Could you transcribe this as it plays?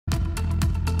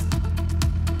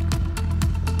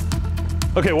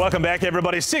Okay, welcome back,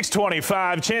 everybody.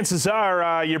 625. Chances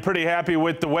are you're pretty happy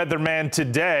with the weatherman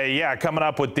today. Yeah, coming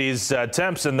up with these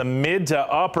temps in the mid to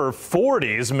upper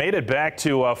 40s. Made it back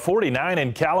to 49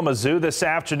 in Kalamazoo this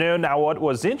afternoon. Now, what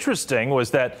was interesting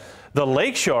was that the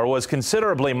lakeshore was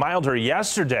considerably milder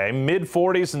yesterday, mid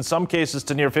 40s in some cases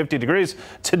to near 50 degrees.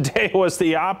 Today was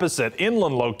the opposite.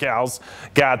 Inland locales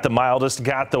got the mildest,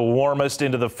 got the warmest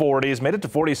into the 40s, made it to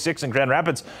 46 in Grand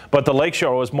Rapids, but the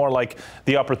lakeshore was more like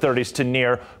the upper 30s to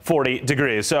near 40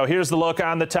 degrees. So here's the look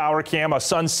on the tower cam. A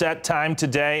sunset time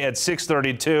today at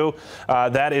 6:32.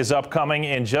 That is upcoming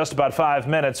in just about 5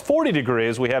 minutes. 40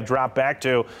 degrees we have dropped back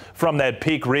to from that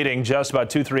peak reading just about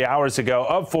 2-3 hours ago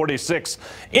of 46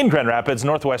 in Grand Rapids.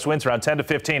 Northwest winds around 10 to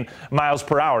 15 miles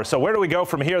per hour. So where do we go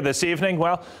from here this evening?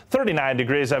 Well, 39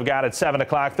 degrees I've got at 7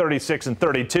 o'clock, 36 and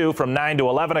 32 from 9 to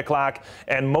 11 o'clock,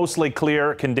 and mostly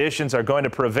clear conditions are going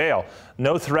to prevail.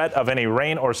 No threat of any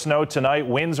rain or snow tonight.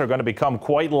 Winds are going to become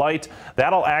quite light.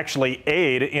 That'll actually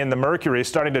aid in the mercury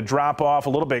starting to drop off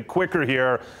a little bit quicker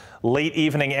here late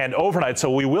evening and overnight. So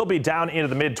we will be down into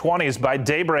the mid-20s by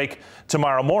daybreak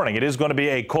tomorrow morning. It is going to be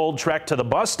a cold trek to the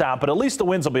bus stop, but at least the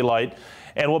winds will be light,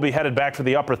 and we'll be headed back for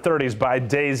the upper 30s by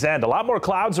day's end. A lot more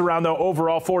clouds around, though,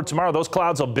 overall for tomorrow. Those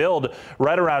clouds will build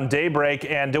right around daybreak,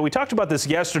 and we talked about this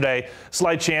yesterday.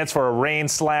 Slight chance for a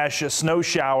rain/snow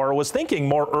shower. Was thinking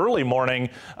more early morning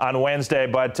on Wednesday,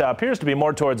 but appears to be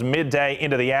more towards midday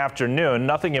into the afternoon.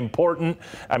 Nothing important.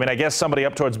 I mean, I guess somebody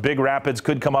up towards Big Rapids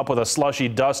could come up with a slushy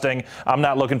dusting. I'm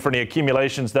not looking for any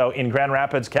accumulations, though, in Grand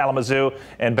Rapids, Kalamazoo,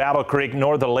 and Battle Creek,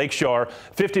 northern Lakeshore.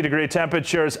 50-degree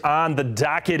temperatures on the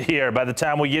docket here by the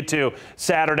time we get to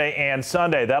Saturday and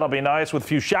Sunday. That'll be nice with a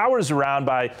few showers around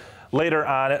by later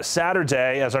on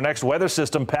Saturday as our next weather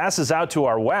system passes out to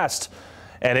our west.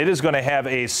 And it is going to have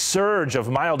a surge of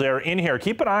mild air in here.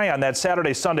 Keep an eye on that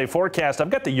Saturday-Sunday forecast. I've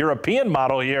got the European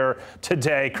model here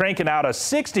today, cranking out a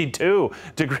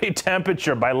 62-degree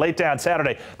temperature by late down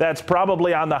Saturday. That's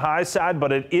probably on the high side,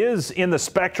 but it is in the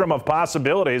spectrum of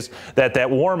possibilities that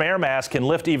that warm air mass can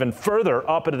lift even further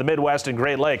up into the Midwest and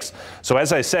Great Lakes. So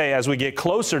as I say, as we get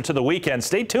closer to the weekend,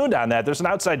 stay tuned on that. There's an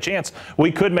outside chance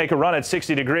we could make a run at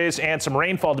 60 degrees and some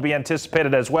rainfall to be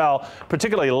anticipated as well,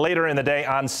 particularly later in the day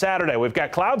on Saturday. We've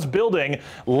got clouds building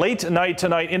late night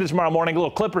tonight into tomorrow morning. A little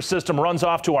clipper system runs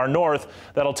off to our north.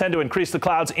 That'll tend to increase the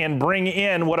clouds and bring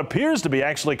in what appears to be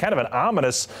actually kind of an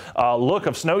ominous look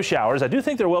of snow showers. I do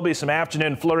think there will be some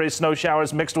afternoon flurries, snow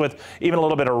showers mixed with even a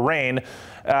little bit of rain.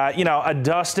 You know, a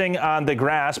dusting on the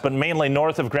grass, but mainly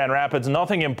north of Grand Rapids.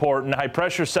 Nothing important. High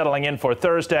pressure settling in for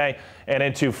Thursday and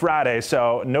into Friday,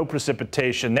 so no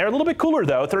precipitation there. A little bit cooler,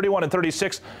 though, 31 and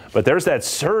 36, but there's that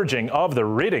surging of the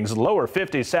readings. Lower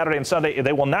 50s Saturday and Sunday.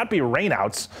 They will not be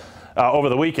rainouts over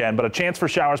the weekend, but a chance for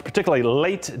showers, particularly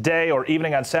late day or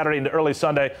evening on Saturday into early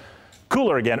Sunday.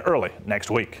 Cooler again early next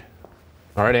week.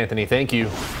 All right, Anthony, thank you.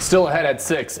 Still ahead at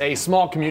 6, a small community